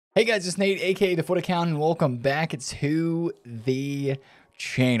Hey guys, it's Nate, aka TheFutAccountant, and welcome back to the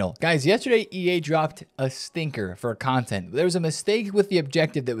channel. Guys, yesterday EA dropped a stinker for content. There was a mistake with the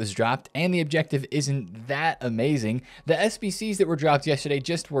objective that was dropped, and the objective isn't that amazing. The SBCs that were dropped yesterday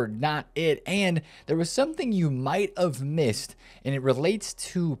just were not it, and there was something you might have missed, and it relates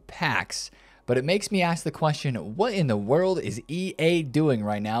to packs. But it makes me ask the question, what in the world is EA doing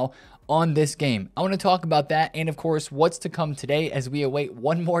right now on this game? I want to talk about that and of course what's to come today as we await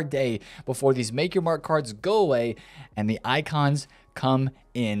one more day before these Make Your Mark cards go away and the icons come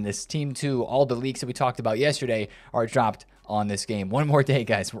in. This Team 2, all the leaks that we talked about yesterday are dropped on this game. One more day,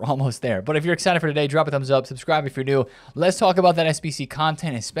 guys. We're almost there. But if you're excited for today, drop a thumbs up, subscribe if you're new. Let's talk about that SBC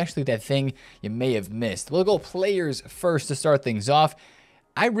content, especially that thing you may have missed. We'll go players first to start things off.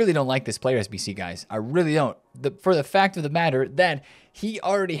 I really don't like this player SBC, guys. I really don't. For the fact of the matter that he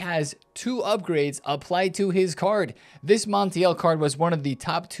already has 2 upgrades applied to his card. This Montiel card was one of the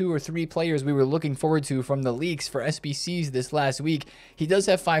top 2 or 3 players we were looking forward to from the leaks for SBCs this last week. He does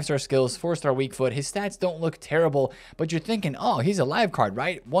have 5-star skills, 4-star weak foot. His stats don't look terrible, but you're thinking, oh, he's a live card,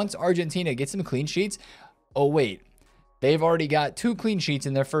 right? Once Argentina gets some clean sheets, oh, wait. They've already got 2 clean sheets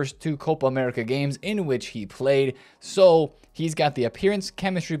in their first 2 Copa America games in which he played. So he's got the appearance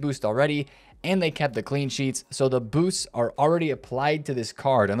chemistry boost already, and they kept the clean sheets. So the boosts are already applied to this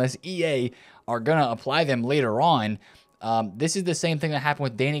card. Unless EA are going to apply them later on. This is the same thing that happened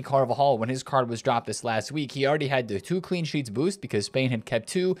with Danny Carvajal when his card was dropped this last week. He already had the 2 clean sheets boost because Spain had kept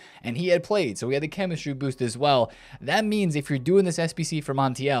 2 and he had played. So he had the chemistry boost as well. That means if you're doing this SBC for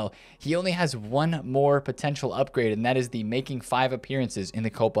Montiel, he only has 1 more potential upgrade, and that is the making 5 appearances in the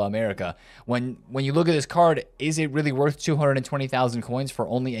Copa America. When you look at this card, is it really worth 220,000 coins for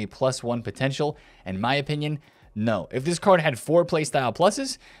only a +1 potential? In my opinion, no. If this card had 4 playstyle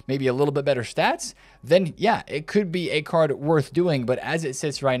pluses, maybe a little bit better stats, then yeah, it could be a card worth doing. But as it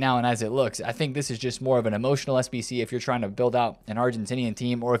sits right now and as it looks, I think this is just more of an emotional SBC if you're trying to build out an Argentinian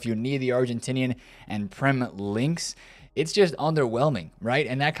team, or if you need the Argentinian and Prem links. It's just underwhelming, right?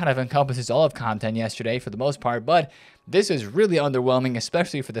 And that kind of encompasses all of content yesterday for the most part. But this is really underwhelming,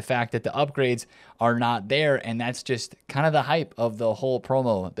 especially for the fact that the upgrades are not there. And that's just kind of the hype of the whole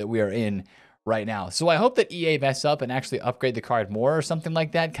promo that we are in right now. So I hope that EA mess up and actually upgrade the card more or something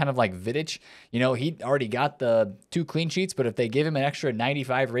like that, kind of like Vidic. You know, he already got the 2 clean sheets, but if they give him an extra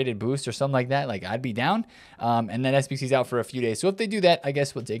 95 rated boost or something like that, like I'd be down. And then SBC's out for a few days. So if they do that, I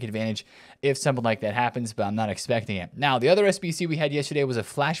guess we'll take advantage if something like that happens, but I'm not expecting it. Now, the other SBC we had yesterday was a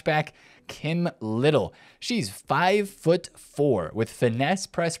flashback Kim Little. She's 5'4" with finesse,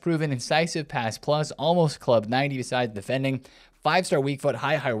 press proven, incisive pass plus, almost club 90 besides defending, 5-star weak foot,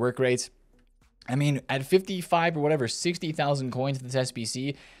 high work rates. I mean, at 55 or whatever, 60,000 coins in this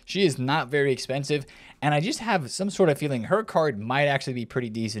SBC, she is not very expensive, and I just have some sort of feeling her card might actually be pretty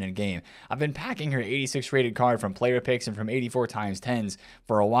decent in game. I've been packing her 86 rated card from player picks and from 84 times 10s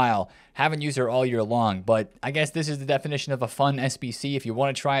for a while. Haven't used her all year long, but I guess this is the definition of a fun SBC. If you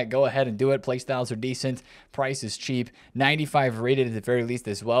want to try it, go ahead and do it. Playstyles are decent. Price is cheap. 95 rated at the very least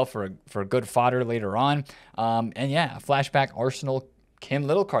as well for good fodder later on. And yeah, flashback Arsenal Kim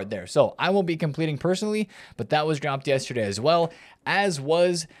Little card there. So I won't be completing personally, but that was dropped yesterday as well, as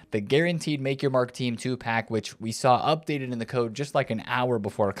was the guaranteed Make Your Mark Team 2 pack, which we saw updated in the code just like an hour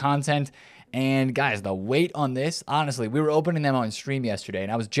before content. And guys, the wait on this, honestly, we were opening them on stream yesterday,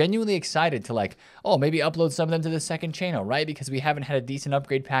 and I was genuinely excited to like, oh, maybe upload some of them to the second channel, right? Because we haven't had a decent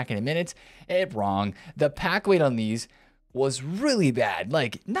upgrade pack in a minute. Wrong. The pack wait on these was really bad.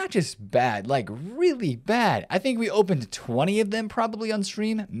 Like, not just bad, like really bad. I think we opened 20 of them probably on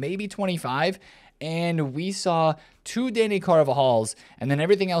stream, maybe 25. And we saw 2 Danny Carvajals, and then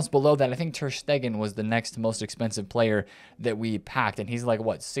everything else below that. I think Ter Stegen was the next most expensive player that we packed, and he's like,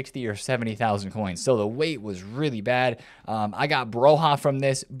 what, 60 or 70,000 coins. So the wait was really bad. I got Broha from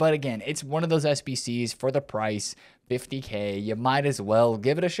this, but again, it's one of those SBCs for the price, 50K. You might as well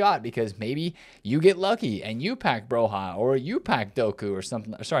give it a shot because maybe you get lucky and you pack Broha or you pack Doku or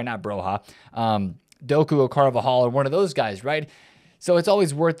something. Sorry, not Broha. Doku or Carvajal or one of those guys, right? So it's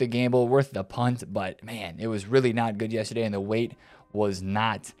always worth the gamble, worth the punt, but man, it was really not good yesterday, and the wait was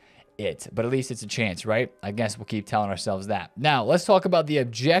not it. But at least it's a chance, right? I guess we'll keep telling ourselves that. Now, let's talk about the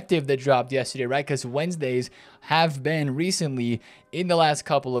objective that dropped yesterday, right? Because Wednesdays have been recently, in the last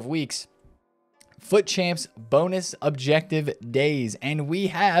couple of weeks, Foot Champs bonus objective days. And we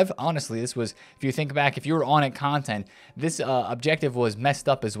have, honestly, this was, if you think back, if you were on it content, this objective was messed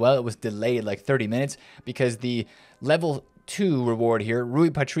up as well. It was delayed like 30 minutes because the level 2 reward here, Rui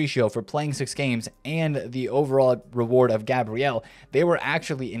Patricio for playing 6 games, and the overall reward of Gabriel, they were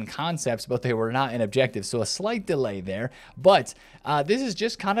actually in concepts, but they were not in objectives. So a slight delay there. But this is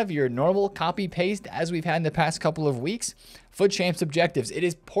just kind of your normal copy paste as we've had in the past couple of weeks. FUT Champs objectives. It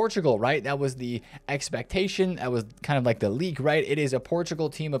is Portugal, right? That was the expectation. That was kind of like the leak, right? It is a Portugal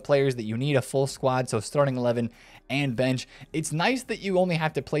team of players that you need a full squad, so starting 11 and bench. It's nice that you only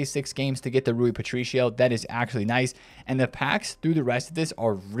have to play 6 games to get the Rui Patricio. That is actually nice. And the packs through the rest of this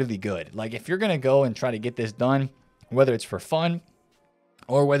are really good. Like, if you're going to go and try to get this done, whether it's for fun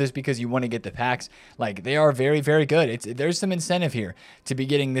or whether it's because you want to get the packs, like, they are very, very good. There's some incentive here to be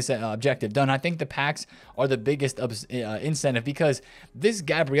getting this objective done. I think the packs are the biggest incentive, because this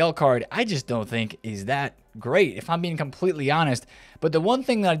Gabriel card, I just don't think is that great, if I'm being completely honest. But the one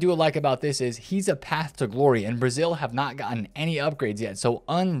thing that I do like about this is he's a path to glory, and Brazil have not gotten any upgrades yet. So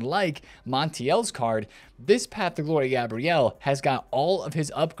unlike Montiel's card, this path to glory Gabriel has got all of his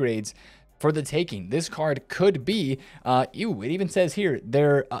upgrades for the taking. This card could be, it even says here,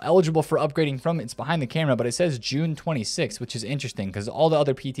 they're eligible for upgrading from, it's behind the camera, but it says June 26th, which is interesting because all the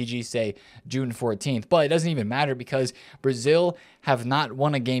other PTGs say June 14th, but it doesn't even matter because Brazil have not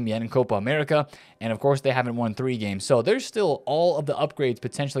won a game yet in Copa America, and of course they haven't won 3 games. So there's still all of the upgrades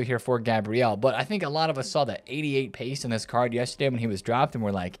potentially here for Gabriel, but I think a lot of us saw the 88 pace in this card yesterday when he was dropped, and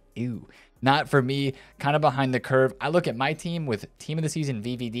we're like, ew. Not for me, kind of behind the curve. I look at my team with Team of the Season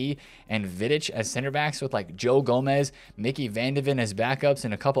VVD and Vidic as center backs with like Joe Gomez, Mickey Van de Ven as backups,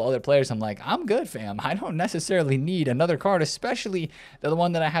 and a couple other players. I'm like, I'm good, fam. I don't necessarily need another card, especially the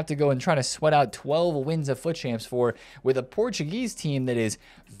one that I have to go and try to sweat out 12 wins of FUT Champs for with a Portuguese team that is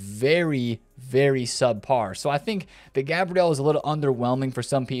very, very subpar. So I think the Gabriel is a little underwhelming for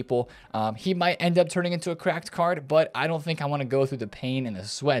some people. He might end up turning into a cracked card, but I don't think I want to go through the pain and the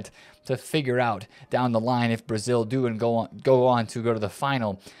sweat to figure out down the line if Brazil do and go on to go to the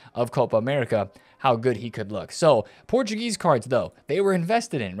final of Copa America, how good he could look. So Portuguese cards, though, they were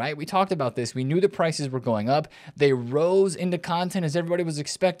invested in, right? We talked about this. We knew the prices were going up. They rose into content as everybody was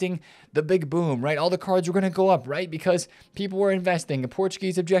expecting the big boom, right? All the cards were going to go up, right? Because people were investing. A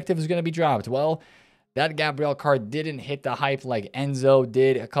Portuguese objective was going to be dropped. Well, that Gabriel card didn't hit the hype like Enzo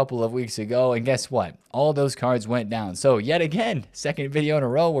did a couple of weeks ago. And guess what? All those cards went down. So yet again, second video in a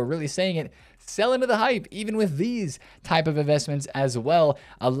row, we're really saying it. Sell into the hype, even with these type of investments as well.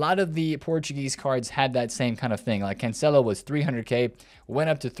 A lot of the Portuguese cards had that same kind of thing. Like Cancelo was 300K, went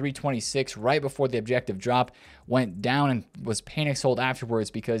up to 326 right before the objective drop, went down and was panic sold afterwards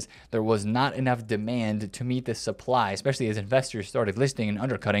because there was not enough demand to meet the supply, especially as investors started listing and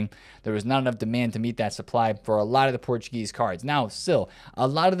undercutting. There was not enough demand to meet that supply for a lot of the Portuguese cards. Now, still, a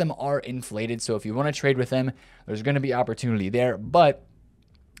lot of them are inflated, so if you want to trade with them, there's going to be opportunity there, but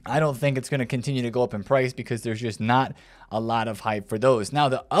I don't think it's going to continue to go up in price because there's just not a lot of hype for those. Now,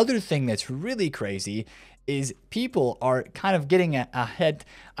 the other thing that's really crazy is people are kind of getting ahead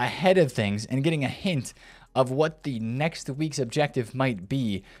of things and getting a hint of what the next week's objective might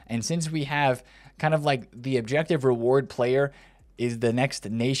be. And since we have kind of like the objective reward player is the next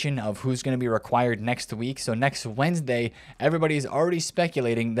nation of who's going to be required next week. So next Wednesday, everybody is already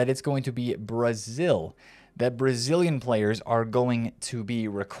speculating that it's going to be Brazil. That Brazilian players are going to be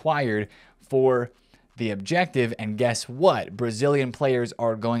required for the objective. And guess what? Brazilian players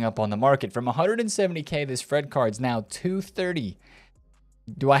are going up on the market. From 170K, this Fred card's now 230.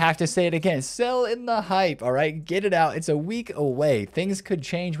 Do I have to say it again? Sell in the hype, all right? Get it out. It's a week away. Things could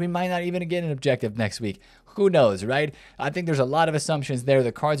change. We might not even get an objective next week. Who knows, right? I think there's a lot of assumptions there.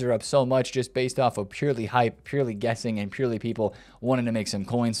 The cards are up so much just based off of purely hype, purely guessing, and purely people wanting to make some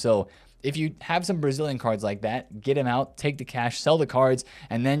coins. So if you have some Brazilian cards like that, get them out, take the cash, sell the cards,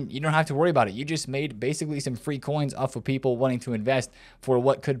 and then you don't have to worry about it. You just made basically some free coins off of people wanting to invest for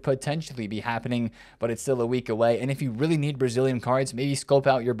what could potentially be happening, but it's still a week away. And if you really need Brazilian cards, maybe scope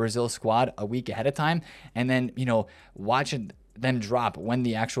out your Brazil squad a week ahead of time and then, watch them drop when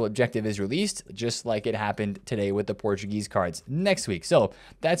the actual objective is released, just like it happened today with the Portuguese cards next week. So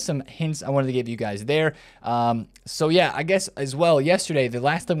that's some hints I wanted to give you guys there. So yeah, I guess as well, yesterday, the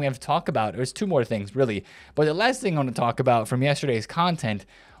last thing we have to talk about, there's 2 more things really, but the last thing I want to talk about from yesterday's content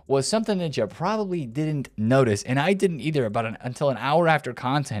was something that you probably didn't notice, and I didn't either until an hour after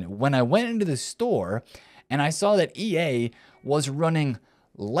content, when I went into the store and I saw that EA was running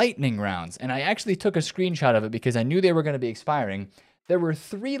lightning rounds, and I actually took a screenshot of it because I knew they were going to be expiring. There were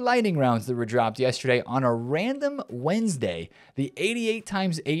 3 lightning rounds that were dropped yesterday on a random Wednesday. The 88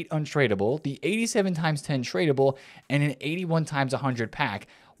 times 8 untradeable, the 87 times 10 tradable, and an 81 times 100 pack.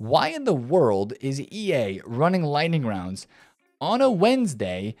 Why in the world is EA running lightning rounds on a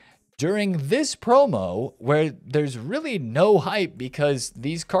Wednesday during this promo where there's really no hype because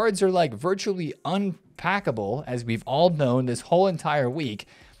these cards are like virtually unpackable, as we've all known this whole entire week.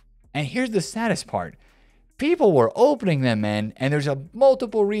 And here's the saddest part. People were opening them, man, and there's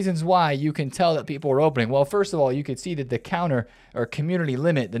multiple reasons why you can tell that people were opening. Well, first of all, you could see that the counter or community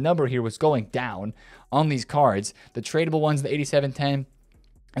limit, the number here was going down on these cards. The tradable ones, the 8710,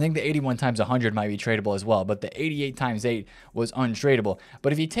 I think the 81 times 100 might be tradable as well, but the 88 times 8 was untradeable.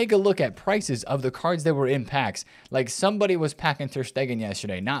 But if you take a look at prices of the cards that were in packs, like somebody was packing Ter Stegen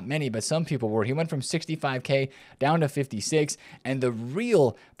yesterday, not many, but some people were. He went from 65K down to 56, and the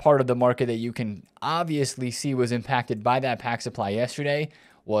real part of the market that you can obviously see was impacted by that pack supply yesterday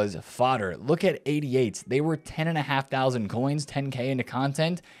was fodder. Look at 88s. They were 10,500 coins, 10K into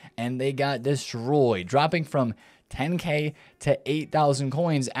content, and they got destroyed, dropping from 10K to 8,000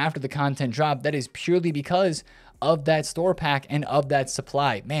 coins after the content drop. That is purely because of that store pack and of that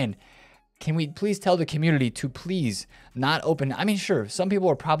supply. Man, can we please tell the community to please not open? I mean, sure, some people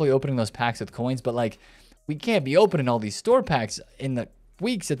are probably opening those packs with coins, but like, we can't be opening all these store packs in the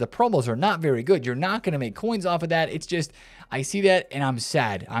weeks that the promos are not very good. You're not going to make coins off of that. It's just, I see that and I'm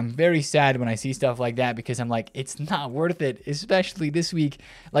sad. I'm very sad when I see stuff like that because I'm like, it's not worth it, especially this week.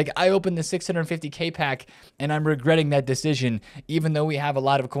 Like, I opened the 650K pack and I'm regretting that decision. Even though we have a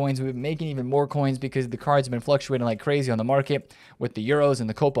lot of coins, we've been making even more coins because the cards have been fluctuating like crazy on the market with the Euros and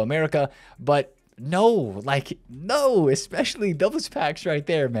the Copa America. But no, especially those packs right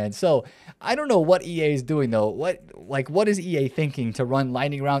there, man. So I don't know what EA is doing though. What is EA thinking to run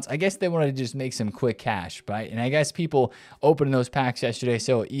lightning rounds? I guess they wanted to just make some quick cash, right? And I guess people opened those packs yesterday,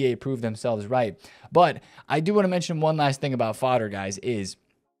 so EA proved themselves right. But I do want to mention one last thing about fodder, guys, is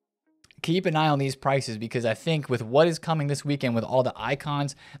keep an eye on these prices because I think with what is coming this weekend with all the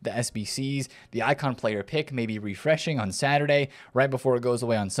icons, the SBCs, the icon player pick may be refreshing on Saturday right before it goes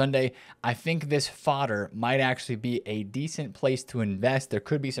away on Sunday. I think this fodder might actually be a decent place to invest. There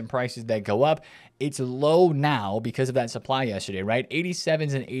could be some prices that go up. It's low now because of that supply yesterday, right?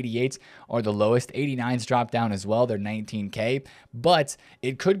 87s and 88s are the lowest. 89s dropped down as well. They're 19K, but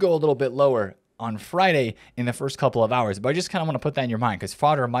it could go a little bit lower on Friday in the first couple of hours. But I just kind of want to put that in your mind because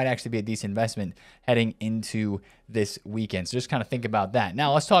fodder might actually be a decent investment heading into this weekend. So just kind of think about that.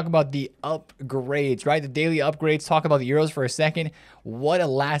 Now let's talk about the upgrades, right? The daily upgrades. Talk about the Euros for a second. What a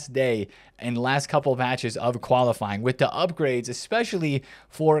last day and last couple of matches of qualifying with the upgrades, especially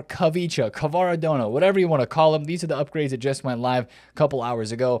for Kavicha, Kvaradona, whatever you want to call them. These are the upgrades that just went live a couple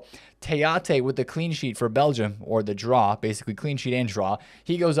hours ago. Teate with the clean sheet for Belgium, or the draw, basically clean sheet and draw.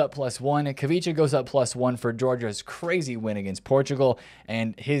 He goes up +1. Kavicha goes up +1 for Georgia's crazy win against Portugal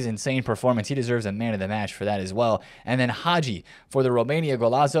and his insane performance. He deserves a man of the match for that as well. And then Haji for the Romania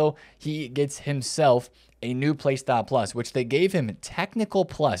Golazo, he gets himself a new playstyle plus, which they gave him technical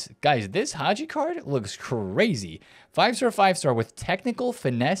plus. Guys, this Haji card looks crazy. 5-star, 5-star with technical,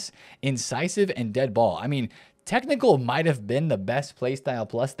 finesse, incisive, and dead ball. I mean, technical might have been the best playstyle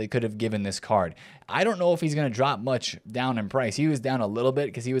plus they could have given this card. I don't know if he's going to drop much down in price. He was down a little bit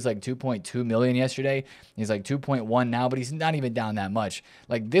because he was like 2.2 million yesterday. He's like 2.1 now, but he's not even down that much.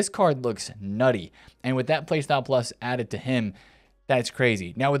 Like, this card looks nutty. And with that playstyle plus added to him, that's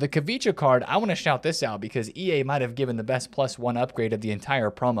crazy. Now with the Kavicha card, I want to shout this out because EA might have given the best +1 upgrade of the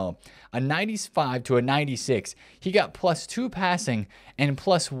entire promo. A 95 to a 96. He got +2 passing and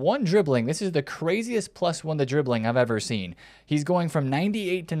 +1 dribbling. This is the craziest +1 to dribbling I've ever seen. He's going from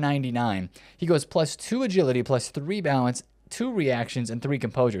 98 to 99. He goes +2 agility, +3 balance, 2 reactions, and 3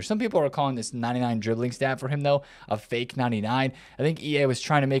 composure. Some people are calling this 99 dribbling stat for him, though, a fake 99. I think EA was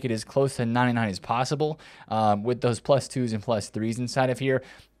trying to make it as close to 99 as possible with those +2s and +3s inside of here.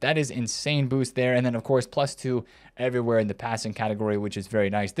 That is insane boost there. And then, of course, +2 everywhere in the passing category, which is very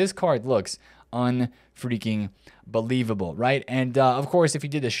nice. This card looks unfreaking believable, right? And of course, if you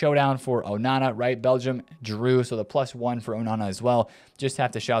did the showdown for Onana, right, Belgium drew, so the +1 for Onana as well. Just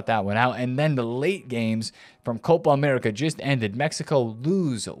have to shout that one out. And then the late games from Copa America just ended. Mexico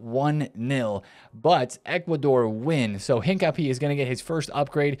lose 1-0, but Ecuador win. So Hincapié is going to get his first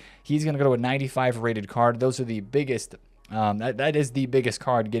upgrade. He's going to go to a 95 rated card. Those are the biggest. That is the biggest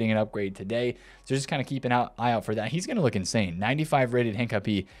card getting an upgrade today. So just kind of keep an eye out for that. He's going to look insane. 95 rated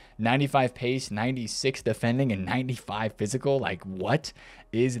Hincapié, 95 pace, 96 defending, and 95 physical. Like, what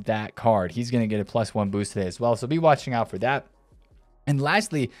is that card? He's going to get a +1 boost today as well. So be watching out for that. And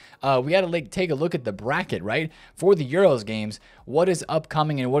lastly, we got to take a look at the bracket, right? For the Euros games, what is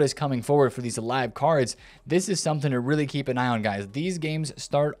upcoming and what is coming forward for these live cards. This is something to really keep an eye on, guys. These games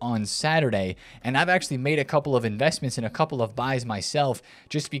start on Saturday, and I've actually made a couple of investments and a couple of buys myself,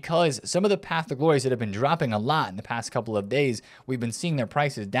 just because some of the Path to Glories that have been dropping a lot in the past couple of days, we've been seeing their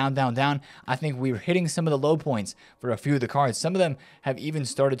prices down, down, down. I think we're hitting some of the low points for a few of the cards. Some of them have even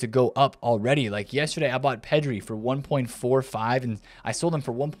started to go up already. Like yesterday, I bought Pedri for 1.45, and I sold them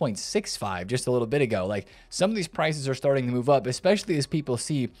for 1.65 just a little bit ago. Like, some of these prices are starting to move up, especially as people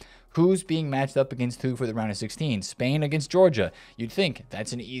see who's being matched up against who for the round of 16. Spain against Georgia. You'd think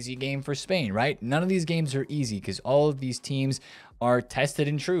that's an easy game for Spain, right? None of these games are easy because all of these teams are tested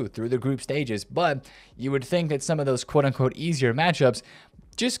and true through the group stages. But you would think that some of those quote-unquote easier matchups,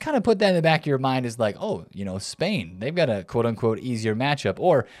 just kind of put that in the back of your mind as like, oh, you know, Spain, they've got a quote-unquote easier matchup.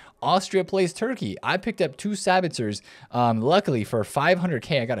 Or Austria plays Turkey. I picked up 2 Sabitzers, luckily for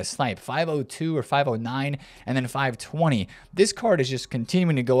 500K. I got a snipe, 502 or 509, and then 520. This card is just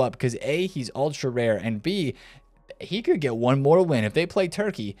continuing to go up because A, he's ultra rare, and B, he could get one more win. If they play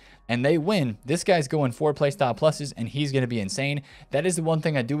Turkey and they win, this guy's going 4 playstyle pluses, and he's going to be insane. That is the one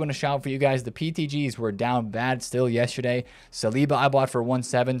thing I do want to shout for you guys. The PTGs were down bad still yesterday. Saliba I bought for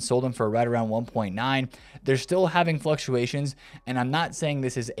 1.7, sold him for right around 1.9. They're still having fluctuations, and I'm not saying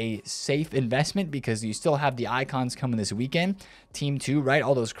this is a safe investment because you still have the icons coming this weekend. Team 2, right?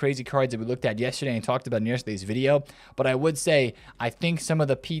 All those crazy cards that we looked at yesterday and talked about in yesterday's video. But I would say I think some of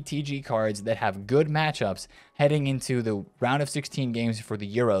the PTG cards that have good matchups heading into the round of 16 games for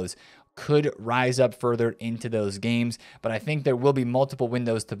the Euros could rise up further into those games. But I think there will be multiple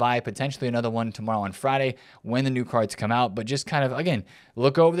windows to buy, potentially another one tomorrow on Friday when the new cards come out. But just kind of, again,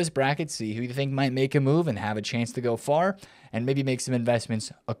 look over this bracket, see who you think might make a move and have a chance to go far, and maybe make some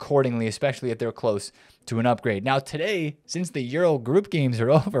investments accordingly, especially if they're close to an upgrade. Now today, since the Euro group games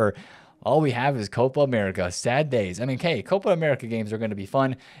are over, all we have is Copa America. Sad days. I mean, hey, Copa America games are going to be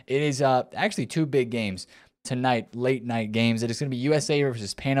fun. It is actually 2 big games tonight, late night games. It is going to be USA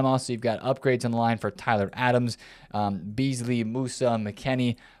versus Panama, so you've got upgrades on the line for Tyler Adams, Beasley, Musa,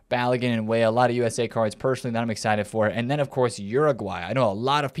 McKennie, Balogun, and Weah. A lot of USA cards personally that I'm excited for. And then, of course, Uruguay. I know a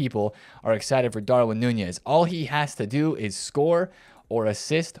lot of people are excited for Darwin Nunez. All he has to do is score or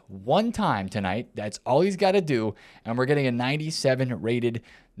assist 1 time tonight. That's all he's got to do. And we're getting a 97 rated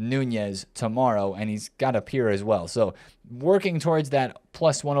Nunez tomorrow, and he's got a peer as well. So working towards that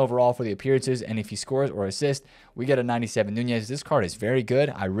 +1 overall for the appearances, and if he scores or assists, we get a 97 Nunez. This card is very good.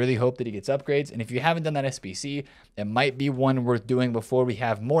 I really hope that he gets upgrades, and if you haven't done that SBC, it might be one worth doing before we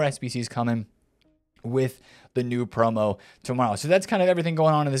have more SBCs coming with the new promo tomorrow. So that's kind of everything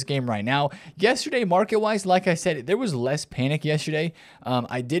going on in this game right now. Yesterday, market-wise, like I said, there was less panic yesterday.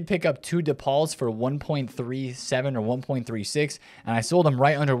 I did pick up 2 DePauls for 1.37 or 1.36, and I sold them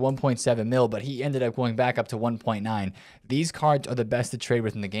right under 1.7 mil, but he ended up going back up to 1.9. These cards are the best to trade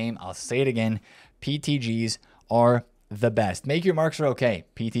with in the game. I'll say it again. PTGs are the best. Make your marks are okay.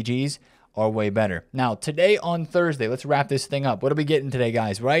 PTGs are way better. Now, today on Thursday, let's wrap this thing up. What are we getting today,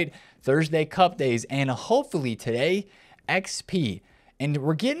 guys, right? Thursday Cup days, and hopefully today, XP. And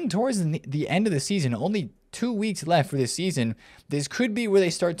we're getting towards the end of the season. Only 2 weeks left for this season. This could be where they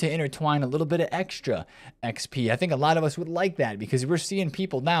start to intertwine a little bit of extra XP. I think a lot of us would like that because we're seeing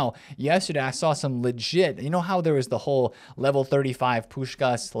people now. Yesterday, I saw some legit, you know how there was the whole level 35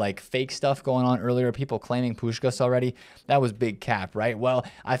 Puskás, like fake stuff going on earlier, people claiming Puskás already? That was big cap, right? Well,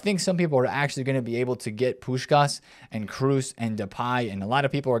 I think some people are actually going to be able to get Puskás and Cruz and Depay, and a lot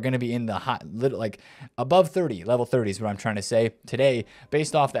of people are going to be in the hot, like above 30, level 30 is what I'm trying to say today,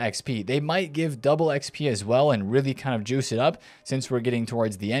 based off the XP. They might give double XP as well and really kind of juice it up since we're getting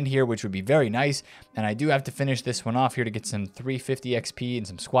towards the end here, which would be very nice. And I do have to finish this one off here to get some 350 XP and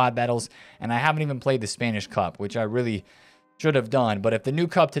some squad battles. And I haven't even played the Spanish Cup, which I really should have done. But if the new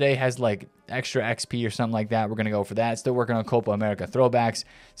cup today has like extra XP or something like that, we're going to go for that. Still working on Copa America throwbacks.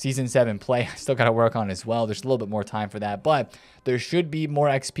 Season 7 play, I still got to work on as well. There's a little bit more time for that. But there should be more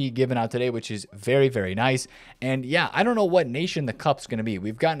XP given out today, which is very, very nice. And yeah, I don't know what nation the cup's going to be.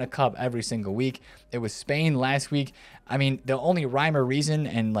 We've gotten a cup every single week. It was Spain last week. I mean, the only rhyme or reason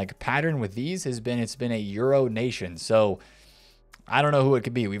and like pattern with these has been it's been a Euro nation. So I don't know who it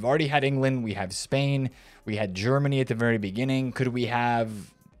could be. We've already had England. We have Spain. We had Germany at the very beginning. Could we have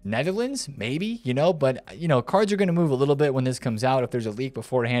Netherlands? Maybe, you know, but, you know, cards are going to move a little bit when this comes out. If there's a leak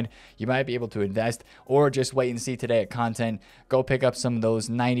beforehand, you might be able to invest or just wait and see today at content. Go pick up some of those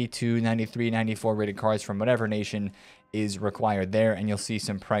 92, 93, 94 rated cards from whatever nation is required there, and you'll see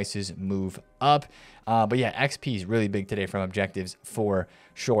some prices move up. But yeah, XP is really big today from objectives for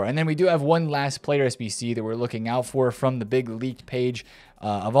sure. And then we do have one last player SBC that we're looking out for from the big leaked page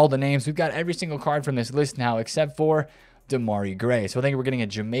of all the names. We've got every single card from this list now except for Damari Gray. So I think we're getting a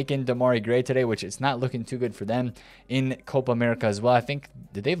Jamaican Damari Gray today, which it's not looking too good for them in Copa America as well. I think,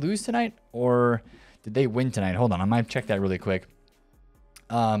 did they lose tonight or did they win tonight? Hold on, I might check that really quick.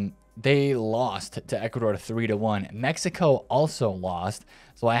 They lost to Ecuador 3-1. Mexico also lost.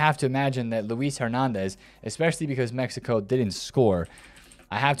 So I have to imagine that Luis Hernandez, especially because Mexico didn't score,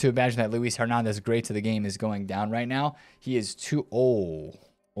 I have to imagine that Luis Hernandez, great to the game, is going down right now. He is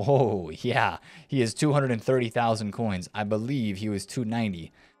yeah. He is 230,000 coins. I believe he was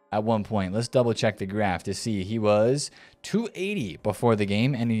 290 at one point. Let's double check the graph to see. He was 280 before the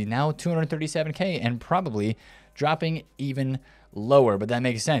game, and he's now 237K and probably dropping even lower. But that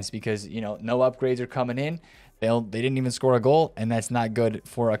makes sense because, you know, no upgrades are coming in. They didn't even score a goal, and that's not good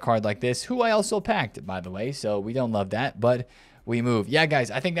for a card like this, who I also packed, by the way. So we don't love that, but we move. Yeah,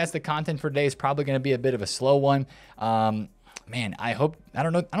 guys, I think that's the content for today. It's probably going to be a bit of a slow one. Man, I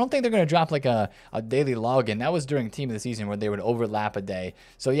don't know. I don't think they're going to drop like a daily login. That was during Team of the Season where they would overlap a day.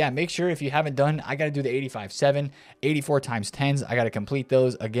 So yeah, make sure if you haven't done, I got to do the 85-7, 84 times 10s. I got to complete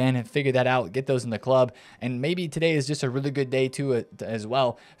those again and figure that out, get those in the club. And maybe today is just a really good day too as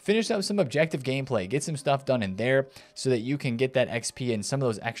well. Finish up some objective gameplay, get some stuff done in there so that you can get that XP and some of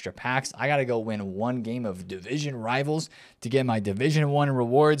those extra packs. I got to go win one game of Division Rivals to get my Division 1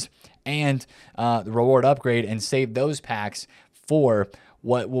 rewards and the reward upgrade and save those packs for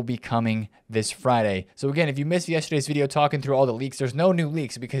what will be coming this Friday. So again, if you missed yesterday's video talking through all the leaks, there's no new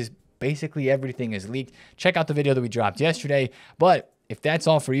leaks because basically everything is leaked. Check out the video that we dropped yesterday. But if that's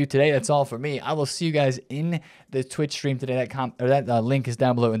all for you today, that's all for me. I will see you guys in the Twitch stream today. That link is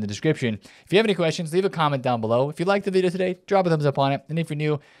down below in the description. If you have any questions, leave a comment down below. If you liked the video today, drop a thumbs up on it. And if you're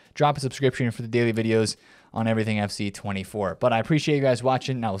new, drop a subscription for the daily videos on everything FC 24. But I appreciate you guys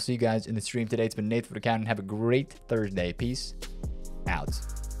watching, and I will see you guys in the stream today. It's been TheFutAccountant. Have a great Thursday. Peace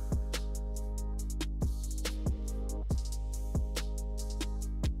out.